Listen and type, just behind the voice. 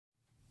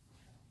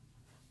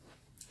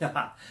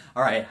All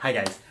right, hi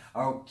guys.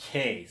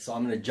 Okay, so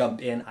I'm going to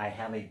jump in. I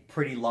have a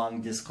pretty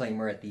long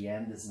disclaimer at the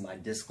end. This is my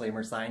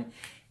disclaimer sign.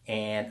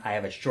 And I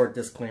have a short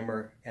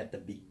disclaimer at the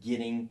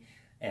beginning.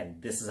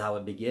 And this is how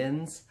it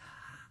begins.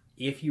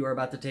 If you are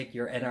about to take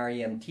your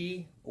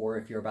NREMT, or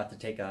if you're about to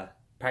take a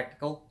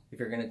practical, if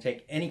you're going to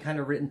take any kind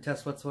of written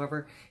test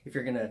whatsoever, if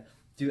you're going to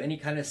do any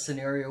kind of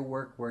scenario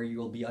work where you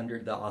will be under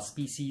the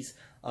auspices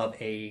of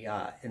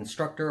a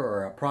instructor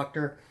or a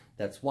proctor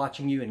that's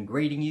watching you and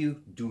grading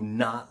you, do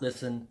not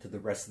listen to the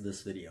rest of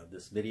this video.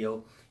 This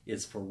video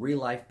is for real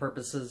life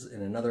purposes.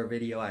 In another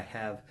video I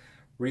have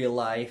real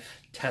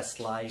life,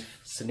 test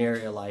life,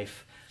 scenario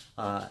life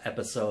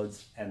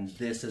episodes, and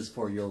this is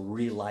for your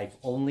real life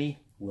only.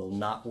 Will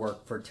not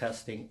work for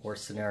testing or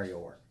scenario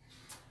work.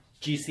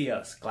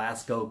 GCS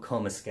Glasgow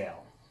Coma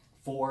Scale.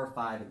 4,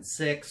 5, and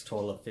 6,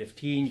 total of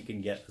 15. You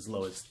can get as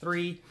low as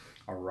 3.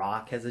 A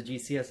rock has a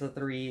GCS of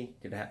 3.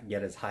 You can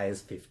get as high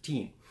as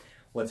 15.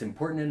 What's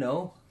important to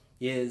know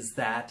is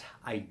that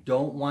I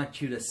don't want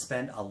you to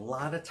spend a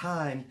lot of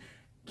time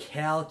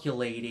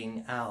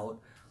calculating out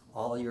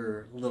all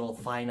your little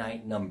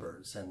finite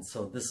numbers. And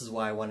so this is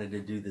why I wanted to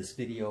do this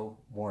video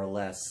more or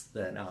less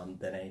than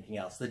anything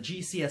else. The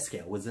GCS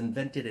scale was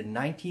invented in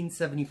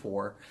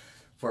 1974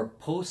 for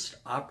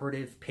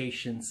post-operative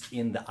patients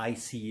in the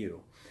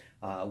ICU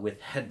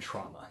with head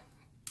trauma.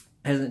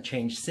 It hasn't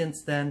changed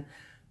since then.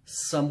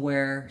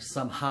 Somewhere,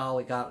 somehow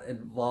it got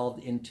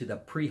involved into the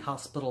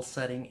pre-hospital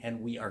setting,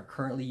 and we are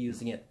currently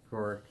using it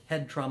for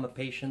head trauma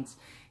patients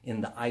in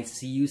the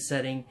ICU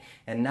setting,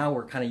 and now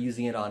we're kind of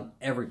using it on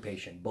every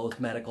patient. Both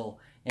medical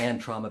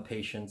and trauma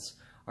patients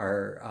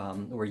are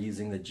we're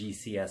using the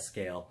GCS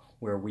scale,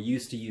 where we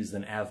used to use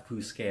an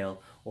AVPU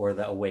scale or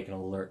the Awake and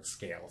Alert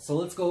scale. So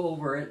let's go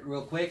over it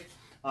real quick.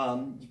 You're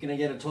going to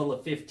get a total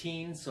of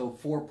 15, so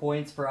 4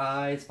 points for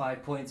eyes,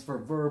 5 points for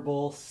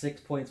verbal, 6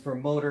 points for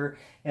motor.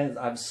 And as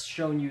I've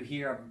shown you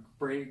here,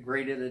 I've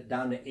graded it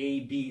down to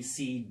A, B,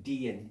 C,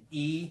 D, and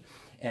E.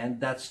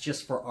 And that's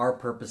just for our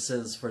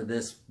purposes for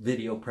this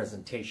video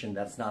presentation.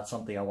 That's not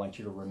something I want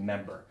you to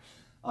remember.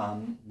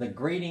 The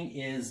grading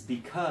is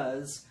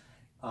because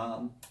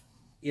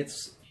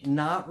it's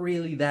not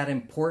really that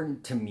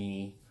important to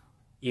me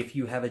if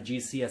you have a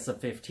GCS of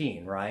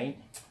 15, right?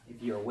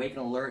 If you're awake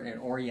and alert and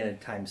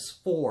oriented times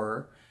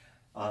 4,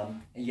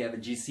 and you have a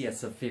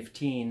GCS of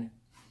 15,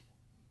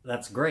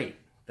 that's great,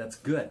 that's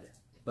good.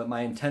 But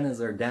my antennas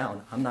are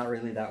down. I'm not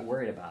really that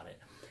worried about it.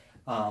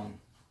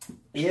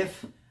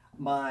 If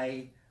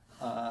my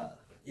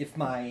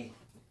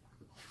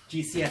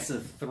GCS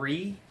of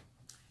 3,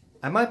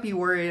 I might be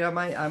worried.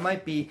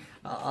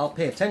 I'll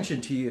pay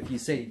attention to you if you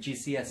say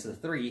GCS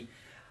of 3.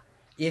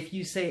 If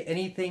you say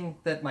anything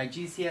that my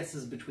GCS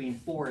is between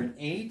 4 and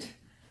 8,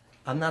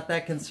 I'm not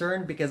that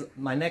concerned, because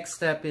my next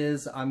step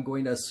is I'm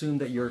going to assume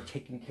that you're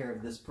taking care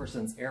of this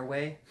person's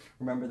airway.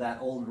 Remember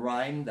that old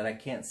rhyme that I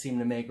can't seem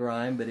to make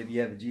rhyme, but if you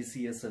have a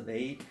GCS of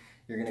 8,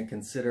 you're going to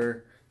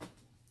consider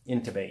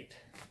intubate.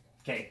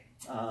 Okay.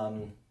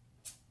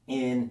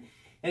 In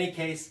any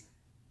case,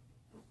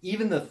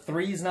 even the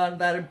 3 is not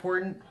that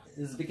important,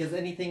 is because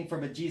anything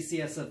from a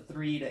GCS of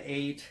 3 to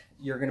 8,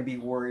 you're going to be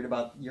worried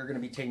about, you're going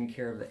to be taking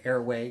care of the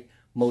airway,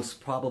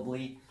 most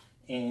probably.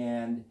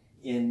 And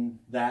in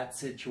that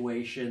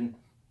situation,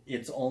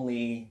 it's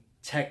only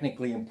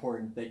technically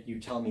important that you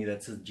tell me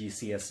that's a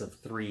GCS of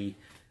 3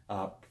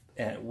 on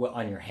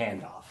your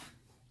handoff.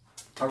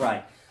 All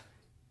right.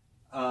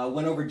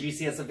 Went over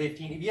GCS of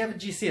 15. If you have a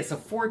GCS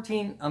of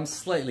 14, I'm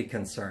slightly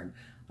concerned.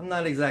 I'm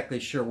not exactly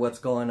sure what's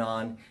going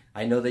on.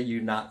 I know that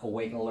you're not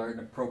awake and alert and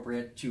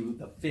appropriate to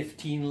the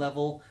 15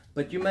 level,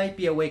 but you might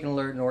be awake and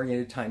alert and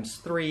oriented times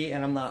 3,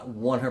 and I'm not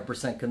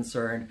 100%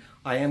 concerned.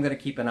 I am going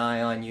to keep an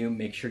eye on you,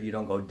 make sure you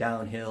don't go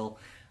downhill,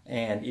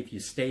 and if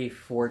you stay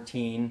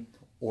 14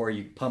 or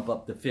you pump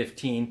up to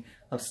 15,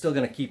 I'm still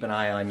going to keep an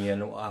eye on you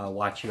and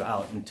watch you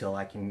out until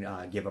I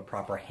can give a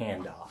proper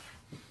handoff.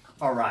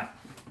 All right,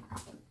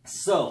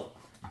 so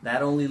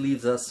that only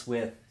leaves us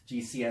with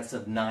GCS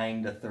of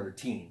 9 to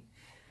 13.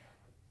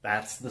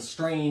 That's the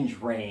strange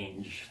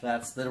range.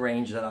 That's the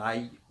range that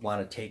I want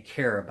to take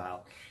care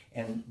about.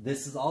 And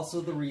this is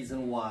also the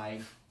reason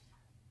why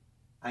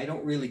I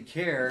don't really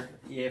care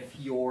if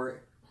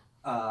you're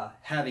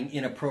having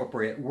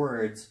inappropriate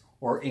words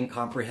or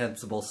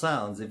incomprehensible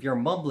sounds. If you're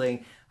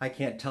mumbling, I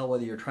can't tell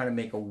whether you're trying to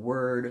make a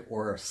word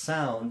or a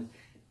sound.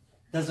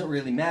 Doesn't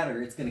really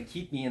matter. It's going to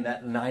keep me in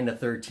that 9 to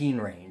 13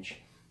 range.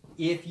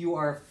 If you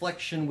are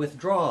flexion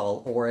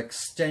withdrawal or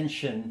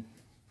extension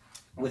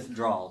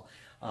withdrawal,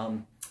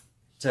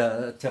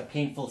 to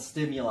painful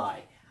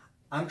stimuli,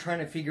 I'm trying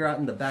to figure out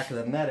in the back of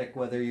the medic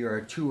whether you're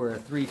a 2 or a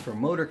 3 for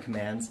motor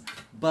commands,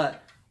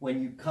 but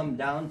when you come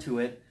down to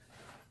it,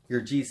 your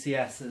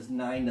GCS is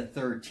 9 to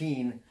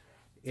 13.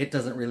 It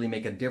doesn't really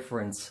make a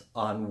difference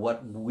on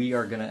what we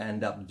are going to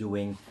end up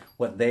doing,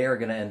 what they are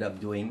going to end up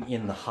doing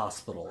in the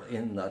hospital,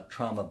 in the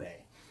trauma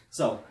bay.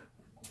 So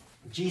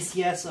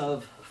GCS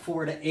of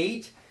 4 to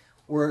 8,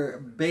 we're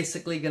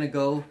basically going to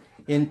go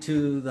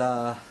into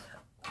the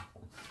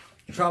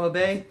trauma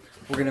bay.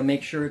 We're going to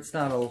make sure it's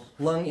not a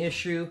lung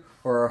issue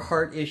or a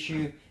heart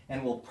issue,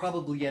 and we'll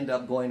probably end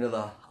up going to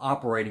the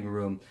operating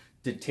room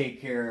to take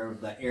care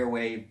of the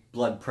airway,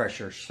 blood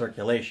pressure,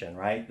 circulation,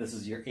 right? This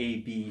is your A,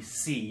 B,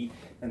 C,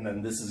 and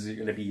then this is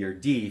going to be your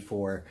D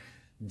for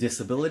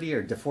disability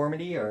or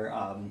deformity,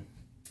 or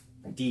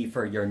D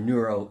for your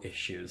neuro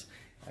issues.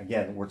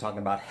 Again, we're talking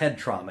about head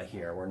trauma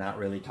here. We're not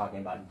really talking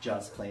about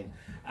just plain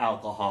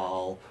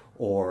alcohol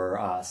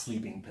or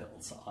sleeping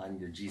pills on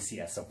your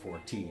GCS of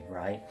 14,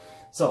 right?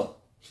 So,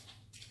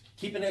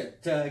 keeping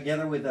it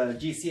together with a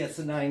GCS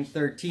of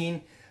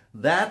 913,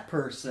 that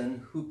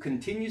person who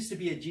continues to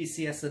be a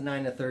GCS of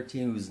 9 to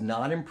 13, who's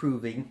not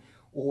improving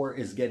or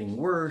is getting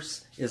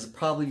worse, is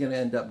probably going to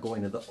end up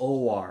going to the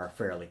OR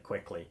fairly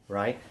quickly,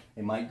 right?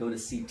 They might go to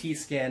CT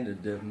scan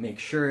to make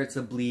sure it's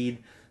a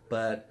bleed,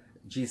 but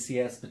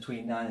GCS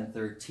between 9 and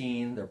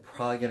 13, they're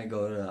probably going to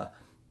go to the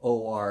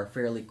OR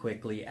fairly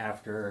quickly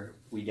after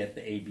we get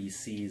the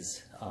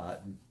ABCs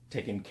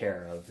taken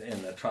care of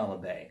in the trauma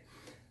bay.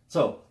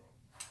 So,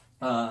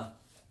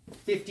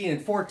 15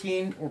 and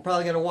 14, we're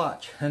probably going to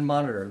watch and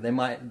monitor.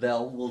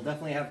 We'll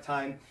definitely have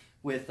time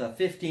with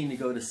 15 to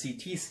go to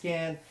CT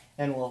scan,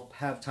 and we'll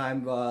have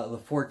time the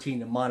 14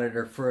 to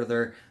monitor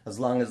further. As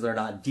long as they're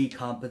not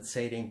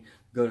decompensating,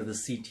 go to the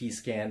CT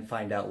scan,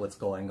 find out what's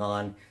going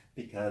on,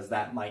 because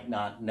that might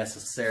not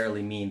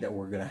necessarily mean that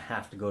we're going to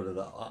have to go to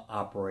the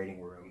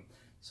operating room.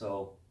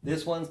 So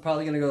this one's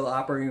probably going to go to the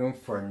operating room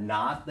for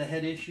not the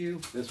head issue.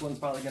 This one's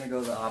probably going to go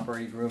to the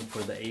operating room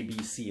for the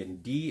ABC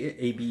and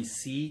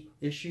ABC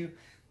issue.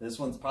 This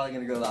one's probably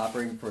going to go to the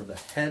operating room for the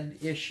head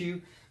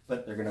issue,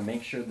 but they're going to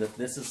make sure that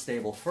this is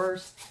stable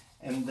first,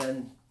 and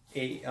then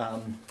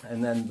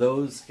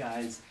those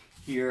guys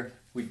here,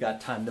 we've got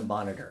time to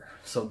monitor.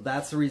 So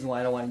that's the reason why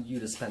I don't want you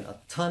to spend a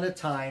ton of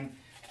time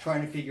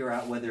trying to figure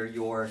out whether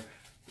you're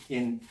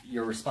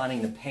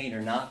responding to pain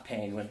or not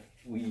pain when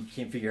we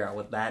can't figure out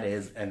what that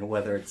is, and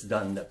whether it's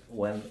done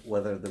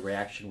whether the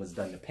reaction was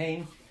done to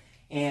pain.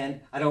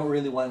 And I don't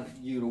really want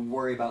you to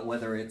worry about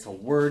whether it's a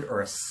word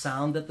or a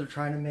sound that they're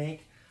trying to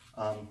make,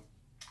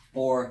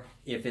 or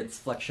if it's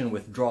flexion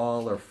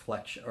withdrawal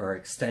or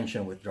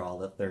extension withdrawal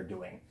that they're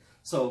doing.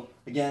 So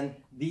again,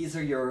 these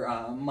are your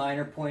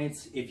minor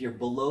points. If you're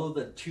below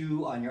the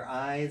 2 on your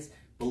eyes,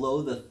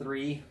 below the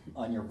 3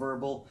 on your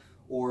verbal,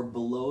 or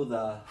below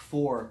the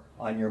 4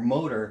 on your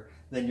motor,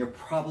 then you're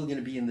probably going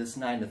to be in this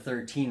 9 to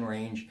 13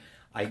 range.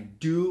 I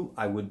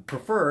would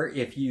prefer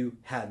if you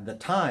had the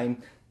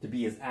time to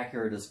be as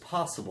accurate as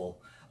possible,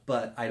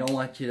 but I don't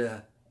want you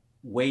to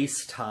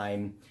waste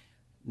time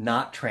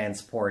not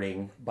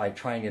transporting by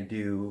trying to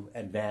do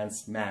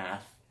advanced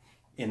math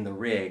in the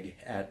rig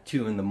at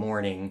 2 in the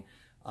morning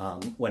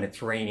when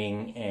it's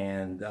raining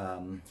and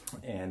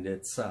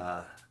it's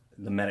the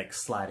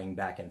medic's sliding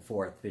back and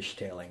forth,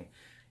 fishtailing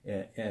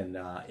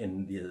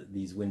in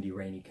these windy,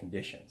 rainy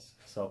conditions.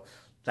 So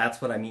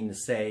that's what I mean to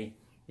say,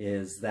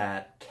 is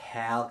that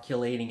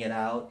calculating it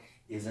out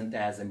isn't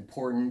as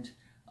important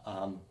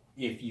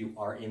if you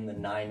are in the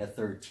 9 to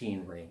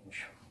 13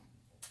 range.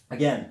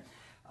 Again,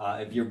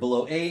 if you're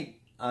below 8,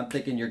 I'm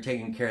thinking you're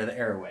taking care of the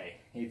airway.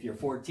 If you're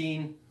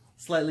 14,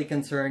 slightly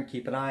concerned,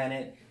 keep an eye on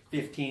it.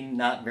 15,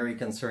 not very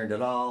concerned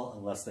at all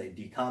unless they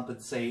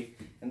decompensate.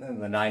 And then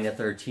the 9 to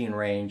 13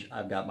 range,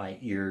 I've got my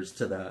ears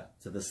to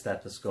the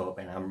stethoscope,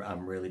 and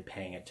I'm really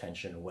paying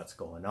attention to what's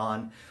going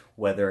on,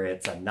 whether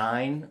it's a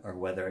 9 or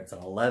whether it's an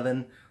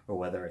 11 or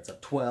whether it's a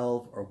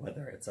 12 or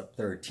whether it's a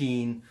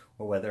 13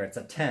 or whether it's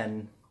a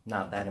 10.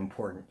 Not that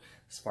important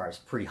as far as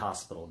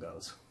pre-hospital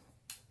goes.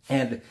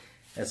 And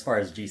as far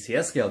as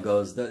GCS scale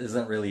goes, that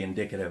isn't really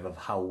indicative of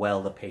how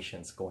well the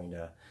patient's going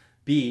to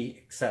be,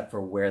 except for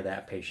where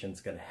that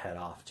patient's going to head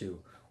off to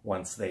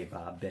once they've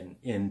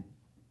been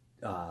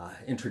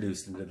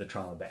introduced into the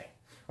trauma bay.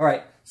 All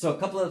right, so a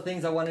couple of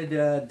things I wanted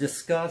to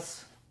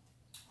discuss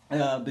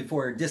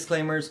before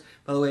disclaimers.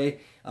 By the way,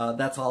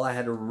 that's all I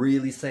had to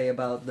really say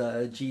about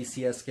the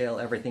GCS scale.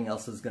 Everything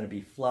else is going to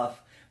be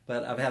fluff.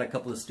 But I've had a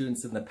couple of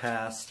students in the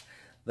past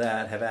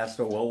that have asked,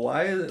 well,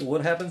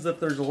 what happens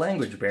if there's a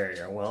language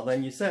barrier? Well,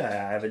 then you say,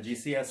 I have a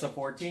GCS of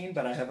 14,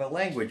 but I have a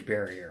language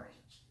barrier.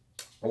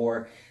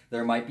 Or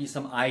there might be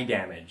some eye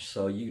damage,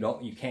 so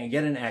you can't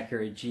get an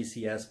accurate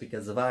GCS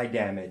because of eye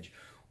damage.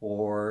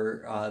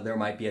 Or there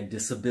might be a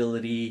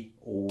disability,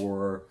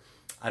 or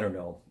I don't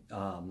know,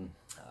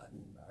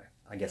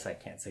 I guess I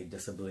can't say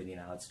disability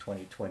now, it's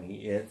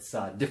 2020. It's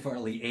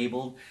differently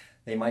abled.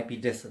 They might be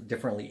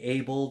differently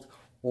abled,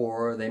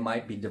 or they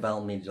might be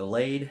developmentally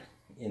delayed.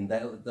 In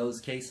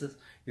those cases,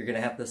 you're going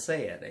to have to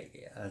say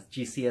it. A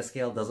GCS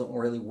scale doesn't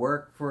really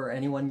work for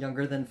anyone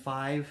younger than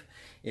 5.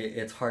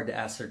 It's hard to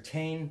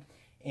ascertain.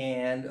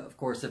 And of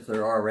course, if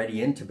they're already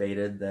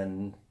intubated,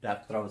 then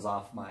that throws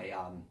off my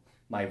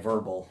my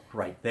verbal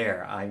right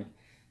there.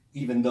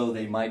 Even though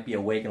they might be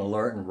awake and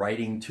alert and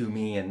writing to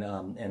me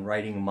and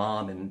writing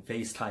mom and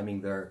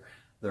FaceTiming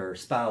their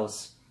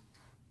spouse,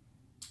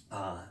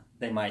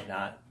 they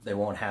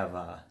won't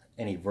have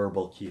any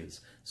verbal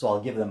cues. So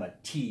I'll give them a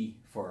T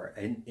for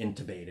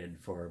intubated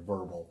for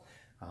verbal.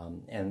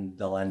 and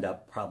they'll end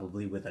up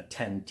probably with a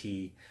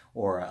 10T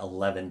or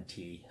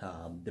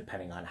 11T,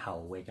 depending on how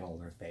awake and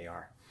alert they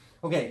are.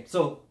 Okay,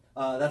 so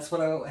that's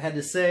what I had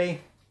to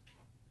say.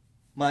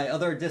 My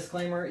other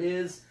disclaimer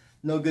is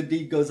no good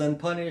deed goes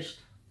unpunished.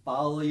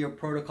 Follow your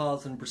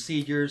protocols and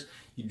procedures.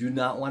 You do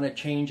not want to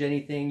change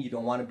anything. You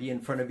don't want to be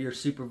in front of your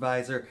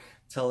supervisor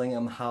telling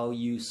them how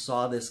you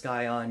saw this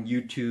guy on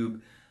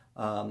YouTube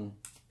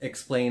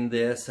explain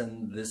this,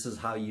 and this is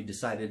how you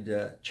decided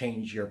to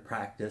change your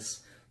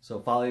practice. So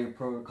follow your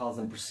protocols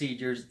and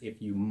procedures.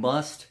 If you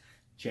must,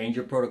 change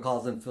your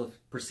protocols and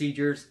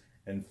procedures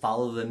and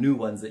follow the new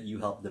ones that you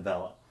helped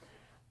develop.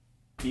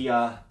 Be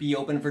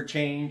open for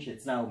change.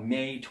 It's now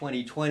May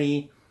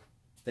 2020.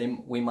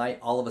 We might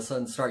all of a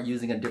sudden start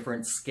using a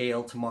different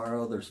scale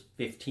tomorrow. There's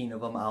 15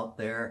 of them out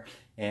there,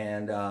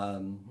 and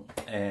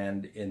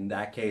in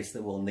that case,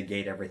 that will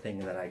negate everything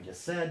that I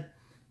just said.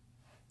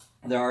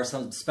 There are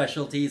some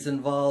specialties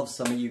involved.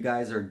 Some of you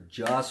guys are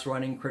just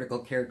running critical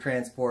care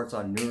transports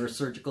on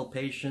neurosurgical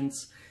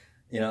patients.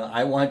 You know,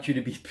 I want you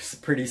to be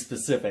pretty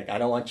specific. I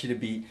don't want you to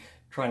be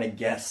trying to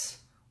guess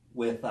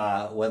with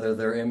whether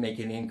they're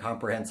making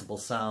incomprehensible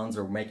sounds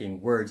or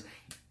making words,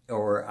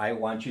 or I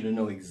want you to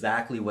know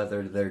exactly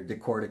whether they're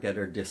decorticate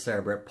or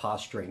decerebrate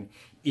posturing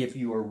if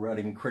you are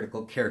running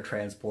critical care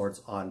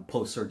transports on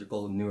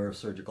post-surgical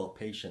neurosurgical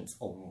patients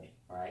only,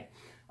 all right?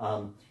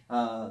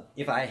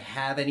 If I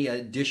have any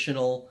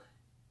additional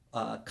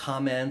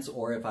comments,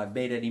 or if I've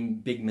made any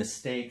big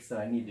mistakes that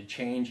I need to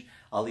change,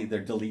 I'll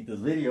either delete the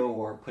video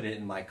or put it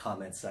in my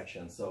comments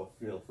section, so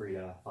feel free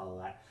to follow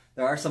that.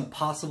 There are some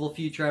possible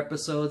future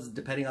episodes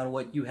depending on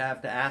what you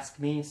have to ask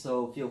me,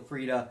 so feel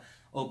free to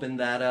open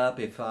that up.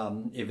 If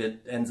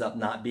it ends up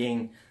not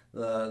being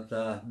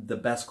the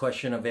best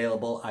question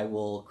available, I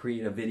will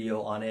create a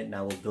video on it and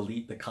I will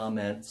delete the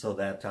comment so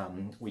that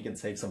we can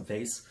save some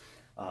face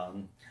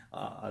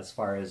as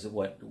far as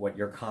what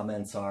your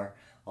comments are.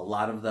 A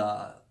lot of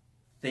the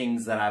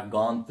things that I've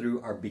gone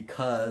through are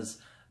because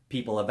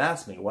people have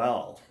asked me,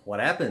 well, what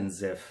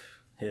happens if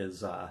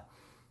he's a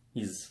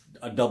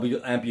double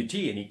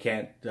amputee and he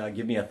can't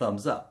give me a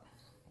thumbs up?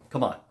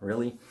 Come on,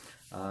 really?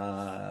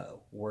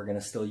 We're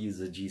gonna still use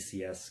the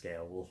GCS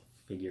scale. We'll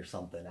figure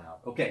something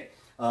out. Okay,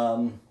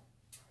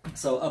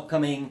 so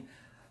upcoming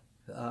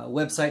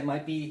website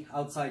might be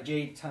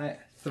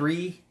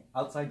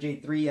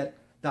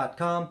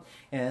outsidej3.com,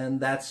 and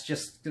that's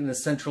just gonna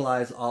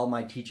centralize all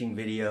my teaching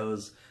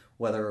videos,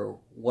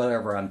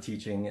 whatever I'm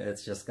teaching.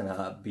 It's just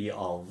gonna be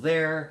all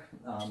there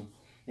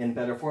in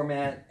better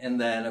format.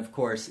 And then, of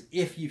course,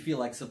 if you feel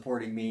like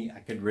supporting me, I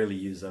could really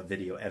use a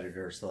video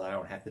editor so that I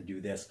don't have to do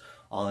this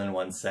all in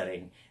one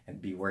setting and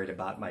be worried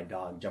about my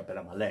dog jumping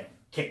on my leg.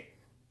 Okay,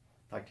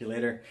 talk to you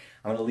later.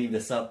 I'm going to leave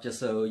this up just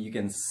so you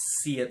can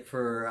see it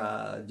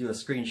for, do a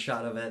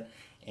screenshot of it,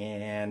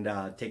 and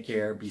take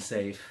care, be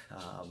safe,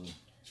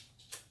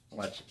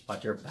 watch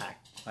your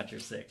back, watch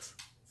your six.